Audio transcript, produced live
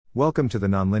Welcome to the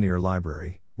Nonlinear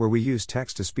Library, where we use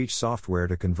text-to-speech software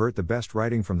to convert the best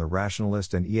writing from the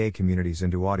Rationalist and EA communities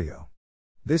into audio.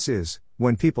 This is,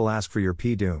 When People Ask for Your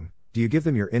P-Doom, Do You Give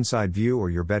Them Your Inside View or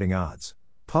Your Betting Odds?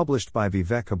 Published by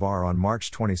Vivek Hebbar on March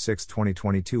 26,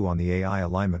 2022 on the AI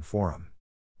Alignment Forum.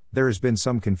 There has been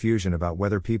some confusion about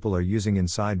whether people are using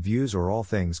inside views or all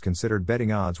things considered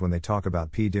betting odds when they talk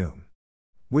about P-Doom.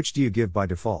 Which do you give by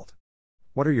default?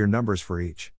 What are your numbers for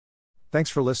each? Thanks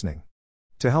for listening.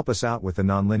 To help us out with the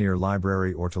Nonlinear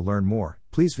Library or to learn more,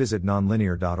 please visit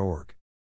nonlinear.org.